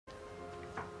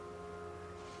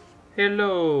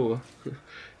Hello,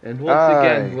 and once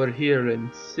again Hi. we're here in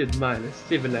Sid Meier's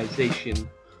Civilization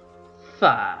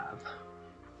 5.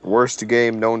 Worst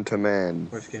game known to man.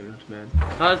 Worst game known to man.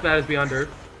 Not as bad as Beyond Earth.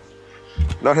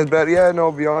 Not as bad. Yeah,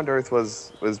 no, Beyond Earth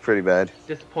was pretty bad.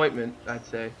 Disappointment, I'd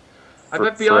say. For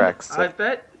X. I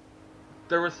bet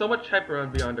there was so much hype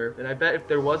around Beyond Earth, and I bet if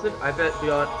there wasn't, I bet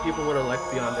Beyond people would have liked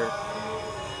Beyond Earth.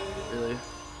 Really,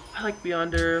 I like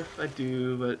Beyond Earth, I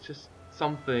do, but it's just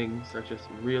some things are just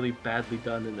really badly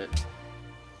done in it.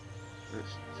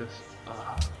 It's just,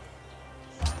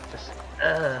 just,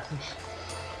 uh.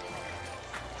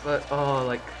 But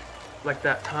like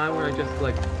that time where I just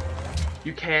like,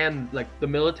 you can like the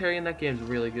military in that game is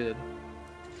really good,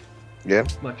 Yeah.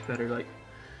 much better. Like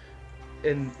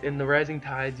in the Rising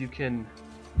Tides, you can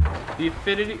the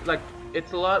affinity like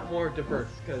it's a lot more diverse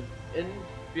because in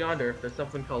Beyond Earth there's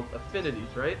something called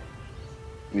affinities, right?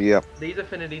 Yep. These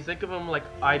affinities, think of them like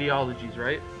ideologies,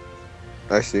 right?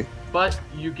 I see. But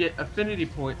you get affinity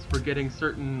points for getting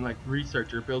certain like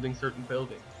research or building certain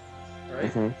buildings,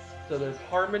 right? Mhm. So there's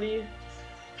harmony,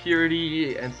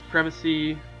 purity, and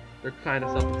supremacy. They're kind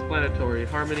of self-explanatory.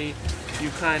 Harmony, you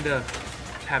kind of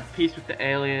have peace with the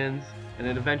aliens, and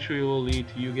it eventually will lead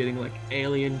to you getting like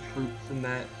alien troops and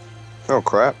that. Oh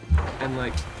crap. And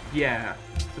like, yeah,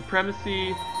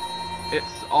 supremacy,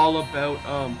 it's all about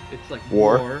it's like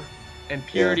War. war, and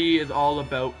purity is all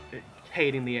about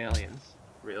hating the aliens,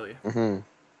 really. Mhm.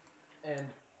 And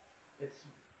it's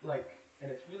like, and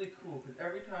it's really cool because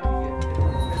every time you get an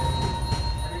affinity,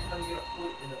 every time you get a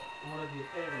point in one of the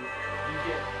affinities, you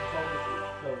get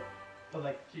bonuses. So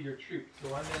like to your troops.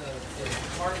 So I'm in a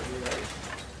harmony, right?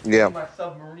 Yeah. My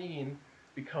submarine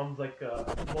becomes like a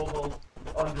mobile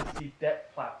undersea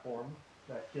deck platform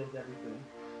that kills everything.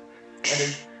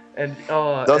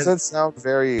 Doesn't sound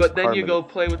very. But then you harmony. go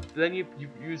play with, then you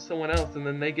use someone else, and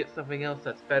then they get something else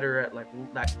that's better at like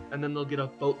that, and then they'll get a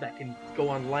boat that can go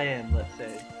on land. Let's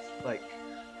say, like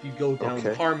you go down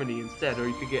Okay. Harmony instead, or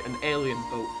you could get an alien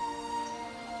boat.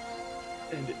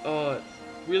 And it's a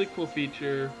really cool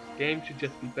feature. Game should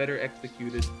just be better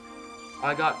executed.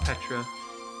 I got Petra.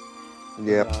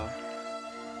 Yeah.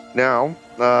 Now,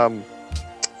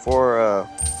 for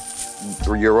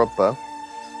Europa,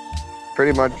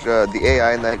 pretty much the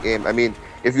AI in that game. I mean,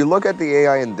 if you look at the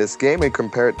AI in this game and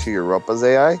compare it to Europa's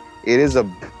AI, it is a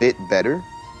bit better.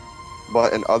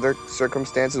 But in other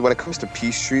circumstances, when it comes to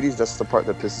peace treaties, that's the part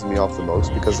that pisses me off the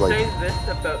most because, you like, you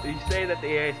say that the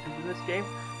AI is good in this game.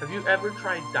 Have you ever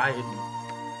tried dieting?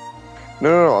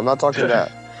 no, I'm not talking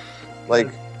that.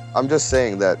 Like, I'm just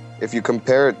saying that if you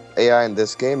compare AI in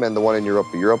this game and the one in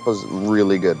Europa, Europa's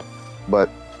really good. But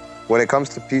when it comes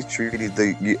to peace treaties,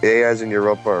 the AIs in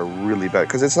Europa are really bad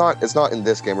because it's not in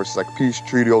this game where it's like peace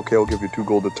treaty. Okay, I'll give you 2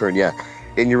 gold a turn. Yeah,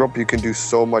 in Europa you can do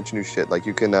so much new shit. Like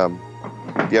you can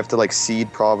you have to like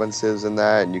seed provinces and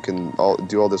that, and you can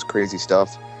do all this crazy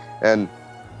stuff. And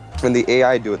when the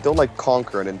AI do it, they'll like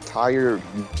conquer an entire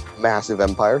massive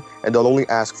empire, and they'll only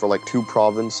ask for like 2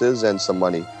 provinces and some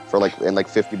money for like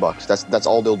 $50. That's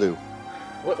all they'll do.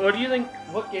 What do you think?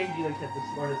 What game do you think has the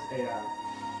smartest AI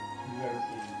you've ever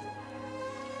seen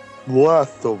before?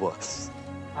 Last of Us.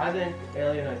 I think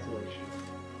Alien Isolation.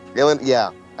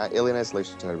 Alien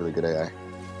Isolation had a really good AI.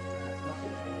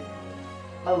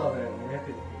 I love Alien. I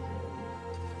think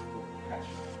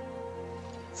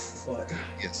it's but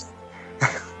Yes.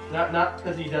 not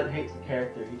because he doesn't hate the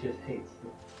character. He just hates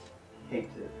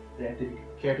it. They have to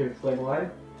character explain why.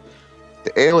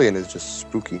 The alien is just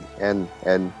spooky, and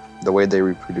the way they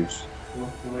reproduce.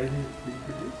 Well, the way they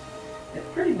reproduce. It's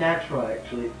pretty natural,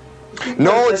 actually.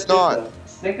 No, it's not.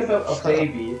 Think about a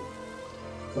baby.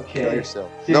 Okay. Kill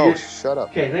yourself. So No, shut up.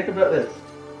 Okay, think about this.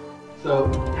 So,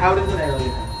 how does an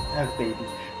alien have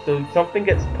babies? So something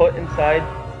gets put inside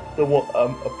a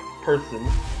person,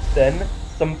 then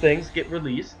some things get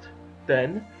released,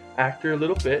 then after a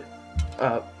little bit,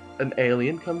 an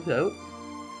alien comes out,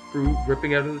 through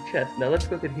ripping out of the chest. Now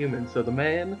let's look at humans. So the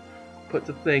man puts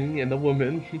a thing in the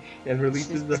woman and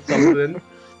releases the something,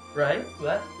 right? So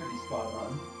that's pretty spot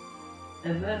on.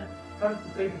 And then how does the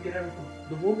baby get out of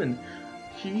the woman?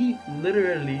 He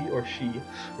literally, or she,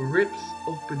 rips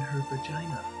open her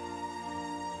vagina.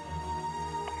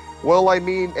 Well, I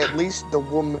mean, at least the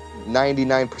woman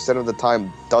 99% of the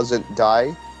time doesn't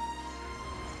die.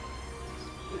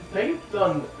 They've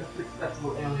done a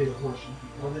successful alien abortion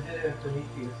before. They did it at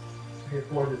Prometheus. They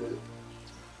aborted it.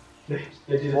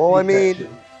 They did a Well, I mean,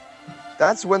 C-section.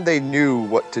 that's when they knew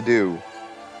what to do.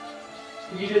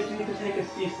 You just need to take a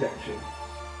C-section.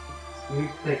 You need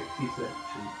to take a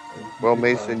C-section. Well,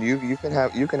 Mason, you can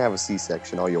have a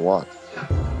C-section all you want.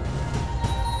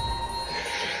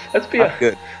 Let's be I'm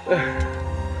good.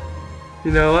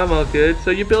 You know, I'm all good.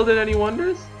 So you building any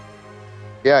wonders?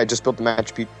 Yeah, I just built the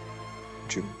Machu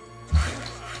Picchu.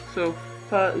 So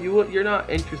you're not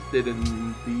interested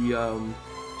in the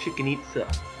Chichen Itza?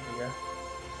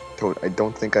 Yeah. I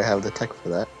don't think I have the tech for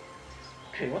that.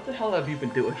 Okay, what the hell have you been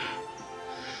doing?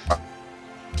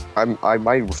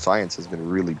 My science has been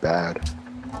really bad.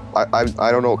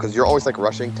 I don't know, because you're always like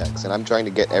rushing techs, and I'm trying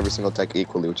to get every single tech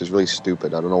equally, which is really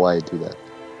stupid. I don't know why I do that.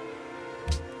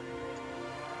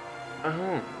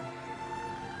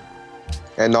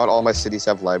 And not all my cities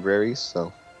have libraries,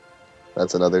 so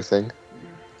that's another thing.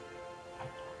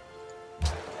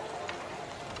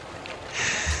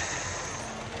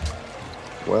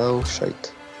 Well,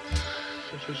 shite.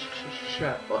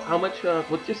 How much,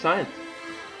 what's your science?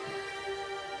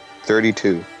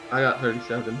 32. I got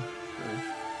 37.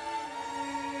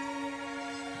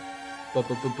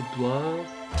 Blah.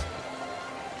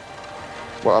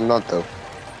 Well, I'm not, though.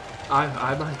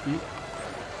 I might be.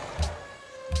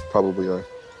 Probably are.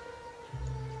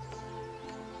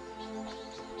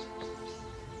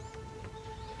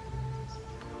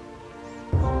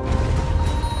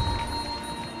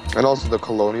 And also the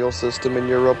colonial system in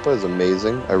Europa is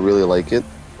amazing. I really like it.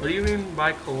 What do you mean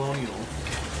by colonial?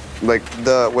 Like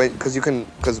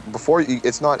because before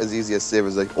it's not as easy as Civ.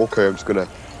 It's like, okay, I'm just gonna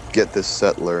get this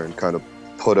settler and kind of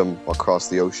put him across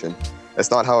the ocean. That's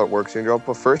not how it works in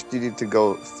Europa. First, you need to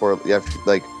go for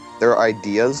like there are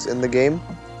ideas in the game,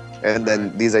 and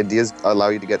then these ideas allow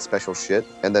you to get special shit.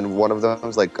 And then one of them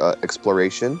is like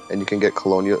exploration, and you can get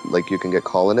you can get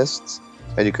colonists,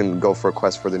 and you can go for a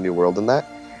quest for the New World in that.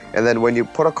 And then when you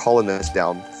put a colonist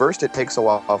down, first it takes a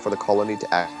while for the colony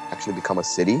to actually become a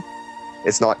city.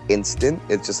 It's not instant.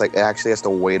 It's just like it actually has to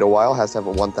wait a while. It has to have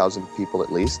 1,000 people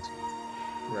at least.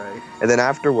 Right. And then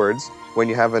afterwards, when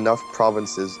you have enough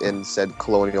provinces in said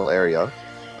colonial area,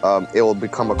 it will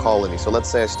become a colony. So let's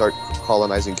say I start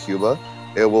colonizing Cuba.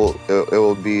 It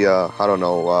will be I don't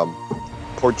know,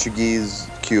 Portuguese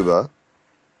Cuba,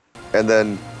 and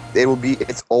then it will be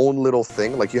its own little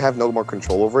thing. Like you have no more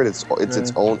control over it. It's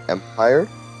its own empire.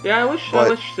 Yeah, I wish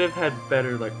Civ had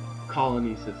better like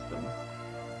colony system.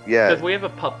 Yeah. Because we have a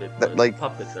puppet. Like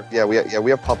puppets are. Yeah, we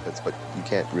have puppets, but you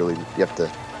can't really. You have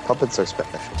to. Puppets are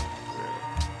special.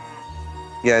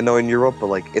 Yeah, no, in Europa,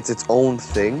 like it's its own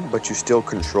thing, but you still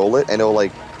control it, and it'll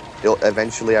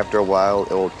eventually after a while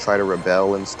it'll try to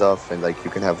rebel and stuff, and like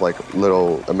you can have like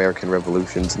little American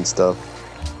revolutions and stuff.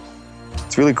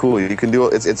 It's really cool. You can do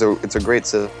it. It's a great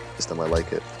system. I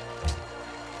like it.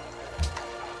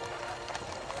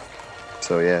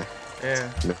 So yeah.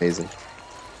 Yeah. It's amazing.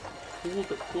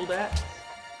 Cool that.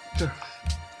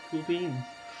 Cool beans.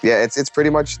 Yeah, it's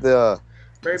pretty much the.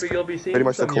 Maybe you'll be seeing pretty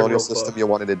much the colonial Europa. system you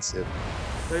wanted in Civ.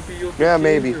 Maybe you'll be seeing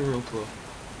maybe. Europa.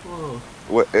 Whoa.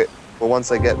 Well,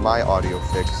 once I get my audio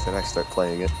fixed, then I start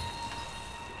playing it.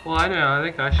 Well, I know. I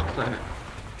think I should play it.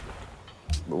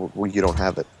 Well, you don't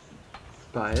have it.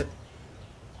 Buy it.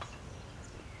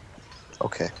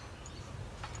 Okay.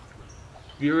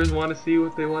 Viewers want to see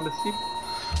what they want to see.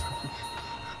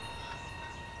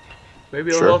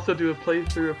 Maybe Sure. I'll also do a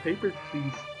playthrough of Papers,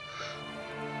 Please.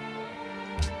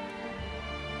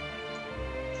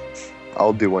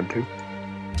 I'll do one too.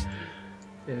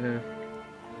 Yeah.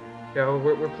 Yeah, well,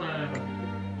 we're planning.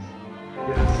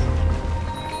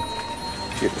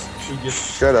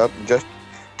 Yes. Shut up.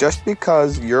 Just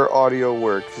because your audio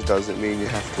works doesn't mean you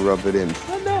have to rub it in.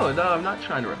 No, I'm not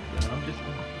trying to rub it in. I'm just.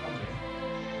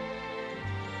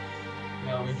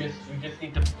 No, we just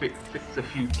need to fix a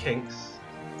few kinks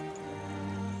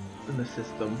in the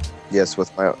system. Yes,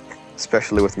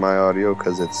 especially with my audio,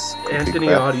 because it's Anthony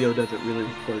crap. audio doesn't really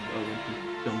record well when he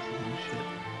films his own shit.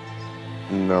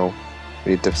 No,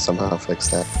 we need to somehow fix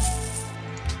that.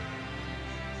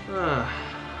 How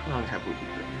long have we been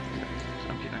doing this?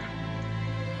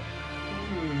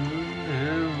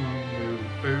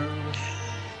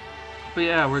 But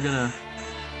yeah, we're gonna.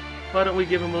 Why don't we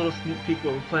give him a little sneak peek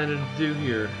what we're planning to do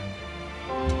here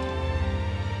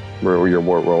Your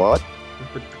what?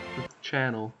 with the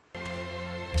channel,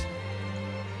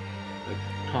 like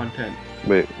content.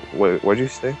 Wait, what'd you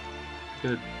say?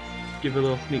 Gonna give a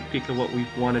little sneak peek of what we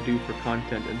want to do for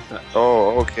content and such.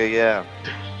 Oh, okay, yeah.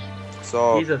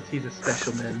 So He's a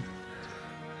special man.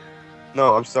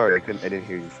 no, I'm sorry, I didn't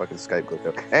hear you. Fucking Skype clicked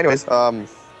out. Anyways,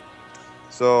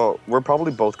 so we're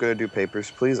probably both gonna do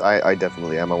Papers, Please. I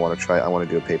definitely am. I want to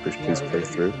do a Papers, Please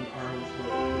playthrough.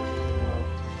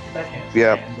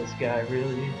 Yeah. This guy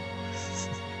really.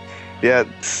 Yeah,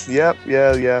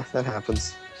 that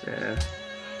happens. Yeah.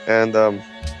 And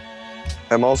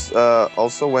I'm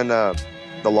also when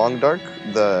The Long Dark.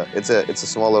 It's a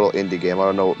small little indie game. I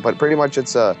don't know, but pretty much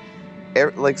it's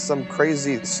like some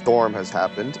crazy storm has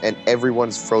happened and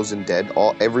everyone's frozen dead.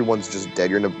 Everyone's just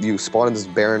dead. You spawn in this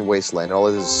barren wasteland and all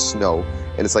it is snow,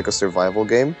 and it's like a survival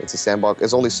game. It's a sandbox.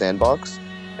 It's only sandbox.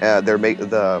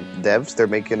 The devs, they're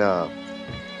making a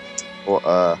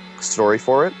story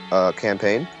for it, a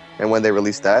campaign, and when they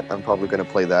release that, I'm probably gonna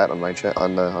play that on my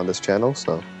on this channel.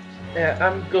 So yeah,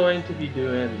 I'm going to be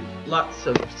doing lots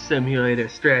of simulator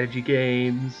strategy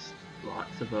games.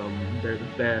 Lots of them. They're the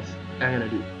best. I'm gonna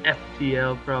do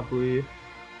FTL probably.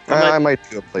 I might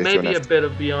do a playthrough. Maybe a bit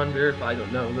of Beyond Earth. I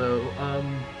don't know though.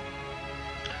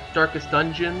 Darkest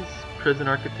Dungeons, Prison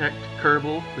Architect,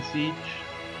 Kerbal, The Siege.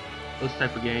 Those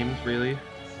type of games, really.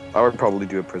 I would probably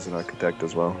do a Prison Architect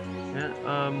as well. Yeah.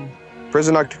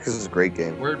 Prison Architect is a great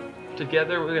game. We're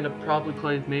together. We're gonna probably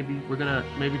play. We're gonna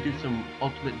do some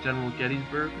Ultimate General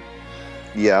Gettysburg.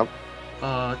 Yeah.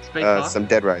 Space Hawk. Some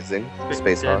Dead Rising.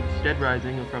 Space Hawk. Dead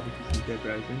Rising. You'll probably see some Dead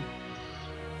Rising.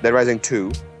 Dead Rising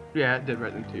 2. Yeah, Dead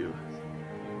Rising 2.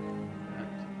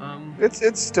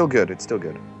 It's still good. It's still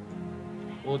good.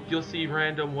 Well, you'll see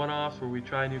random one-offs where we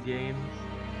try new games.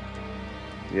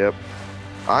 Yep.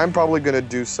 I'm probably gonna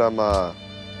do some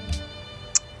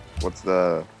what's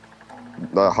the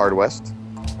Hard West?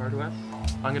 Hard West.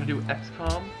 I'm gonna do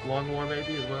XCOM, Long War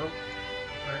maybe as well.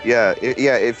 Right. Yeah,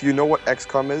 if you know what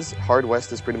XCOM is, Hard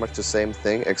West is pretty much the same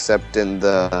thing, except in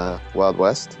the Wild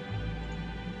West.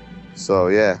 So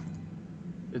yeah.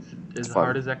 It's as fun.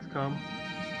 hard as XCOM?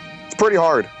 It's pretty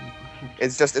hard.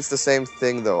 It's the same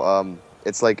thing though.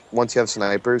 It's like once you have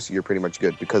snipers, you're pretty much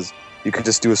good because you can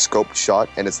just do a scoped shot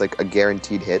and it's like a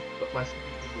guaranteed hit. But my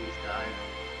snipers always die.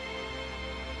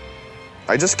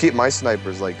 I just keep my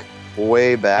snipers like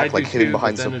way back, like hidden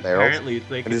behind some barrels. Apparently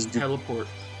they can teleport.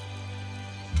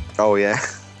 Oh yeah.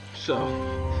 So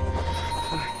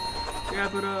yeah,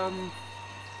 but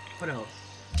what else?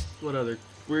 What other?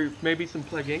 Maybe some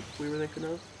Plague Inc. we were thinking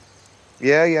of.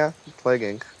 Yeah, Plague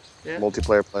Inc. Yeah.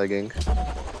 Multiplayer Plague Inc.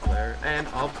 And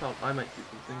I might do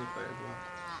some single player as well.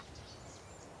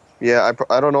 Yeah,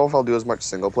 I don't know if I'll do as much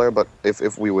single player, but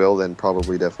if we will, then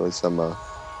probably definitely some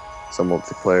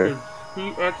multiplayer.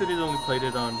 Anthony's only played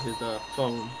it on his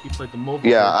phone. He played the mobile.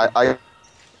 Yeah, I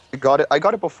got it. I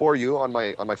got it before you on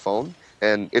my phone,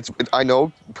 and I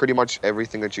know pretty much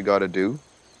everything that you got to do.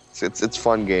 It's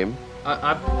fun game.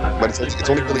 But it's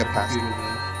only really a pass.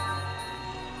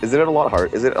 Is it a lot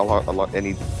hard? Is it a lot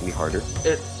any harder?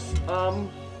 It's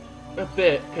a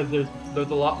bit because there's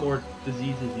a lot more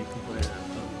diseases you can play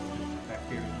on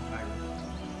bacteria and virus.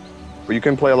 But you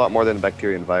can play a lot more than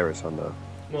bacteria and virus on the.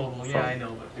 Well, yeah, I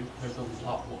know, but there's a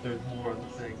lot more. There's more of the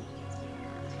thing,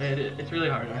 and it's really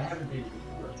hard. I haven't beat it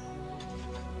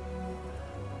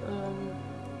before.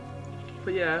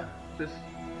 But yeah,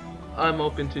 I'm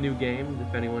open to new games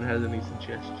if anyone has any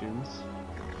suggestions.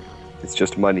 It's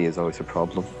just money is always a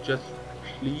problem. Just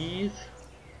please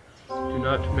do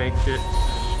not make it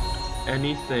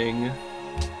anything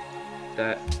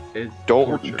that is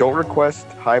torture. Don't request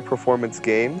high performance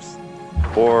games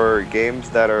or games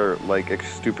that are like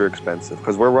super expensive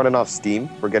because we're running off Steam.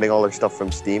 We're getting all our stuff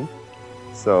from Steam.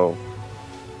 So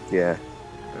yeah.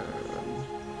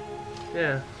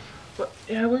 Yeah. But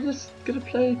yeah, we're just gonna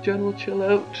play general chill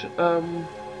out.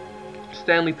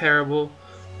 Stanley Parable.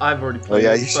 I've already played. Oh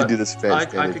yeah, it, you should do this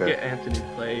fast. I could get Anthony to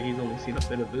play. He's only seen a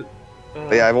bit of it.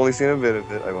 Yeah, I've only seen a bit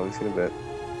of it.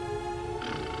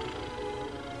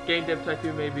 Game Dev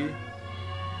Tycoon maybe.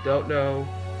 Don't know.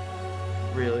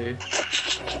 Really.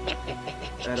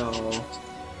 At all.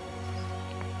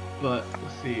 But we'll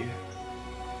see.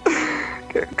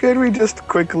 Can we just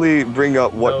quickly bring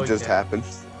up what just happened?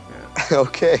 Yeah.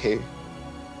 Okay.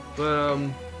 But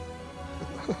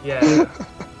yeah.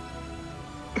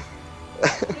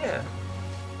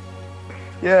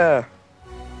 Yeah.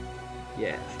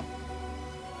 Yeah.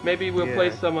 Maybe we'll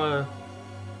play some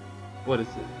what is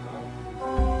it?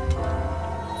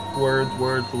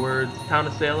 Words. Town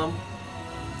of Salem.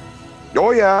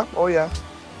 Oh yeah.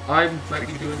 I might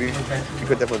be doing some adventure. You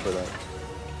could definitely play that.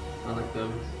 I like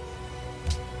those.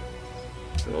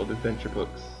 The old adventure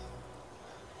books.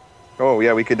 Oh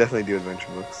yeah, we could definitely do adventure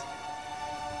books.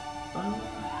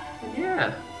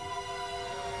 Yeah.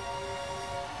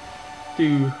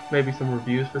 Do maybe some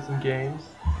reviews for some games.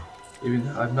 Even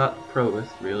though I'm not the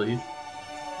proest really.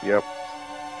 Yep.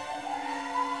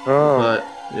 Oh. But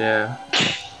yeah.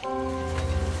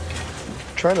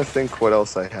 I'm trying to think what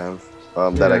else I have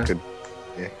that I could.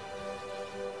 Yeah.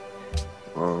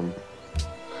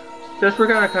 Just we're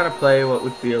gonna kind of play what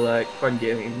would feel like fun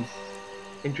games,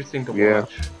 interesting to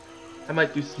watch. I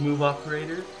might do Smooth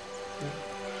Operators.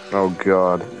 Oh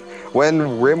god. When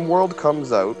RimWorld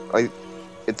comes out,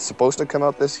 it's supposed to come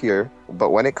out this year, but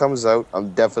when it comes out,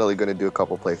 I'm definitely gonna do a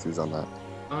couple playthroughs on that.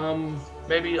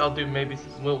 Maybe I'll do maybe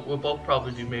we'll both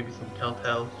probably do maybe some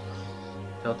Telltale.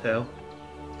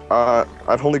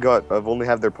 I've only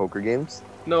have their poker games.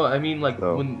 No, I mean like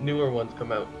So. when newer ones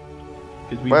come out.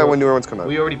 Because When newer ones come out.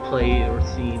 we already played or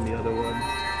seen the other ones,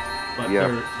 but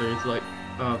Yeah. there's like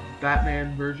a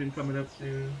Batman version coming up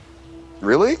soon.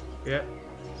 Really? Yeah.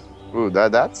 Ooh,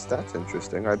 that's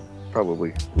interesting. I'd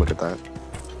probably look at that.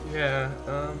 Yeah.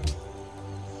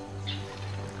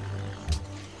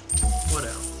 What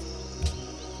else?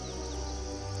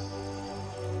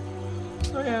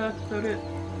 Oh yeah, that's about it.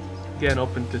 Again,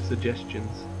 open to suggestions.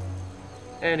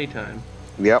 Anytime.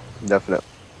 Yep, definitely.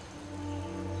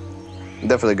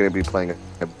 Definitely gonna be playing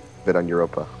a bit on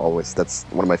Europa. Always. That's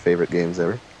one of my favorite games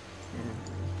ever.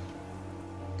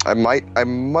 I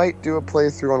might do a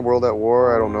playthrough on World at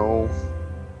War. I don't know.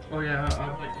 Oh yeah, I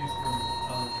might do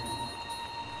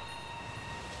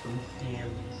some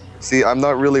scams. See, I'm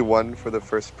not really one for the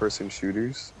first-person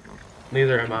shooters.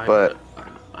 Neither am I, But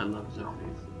I love zombies.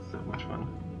 It's so much fun.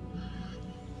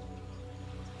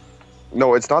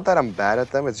 no, it's not that I'm bad at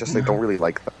them. It's just I don't really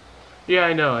like them. Yeah,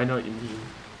 I know what you mean.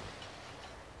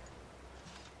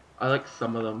 I like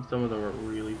some of them. Some of them are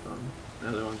really fun. The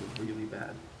other ones are really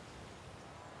bad.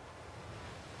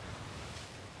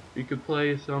 We could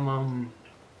play some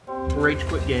Rage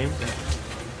Quit games.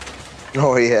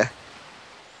 Oh yeah.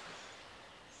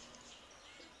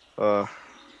 I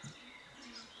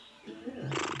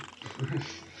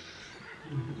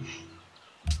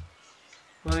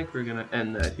think we're gonna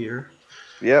end that here.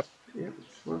 Yep. Yep.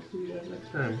 We'll see you guys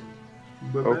next time.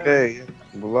 Bye-bye. Okay.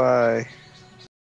 Bye-bye.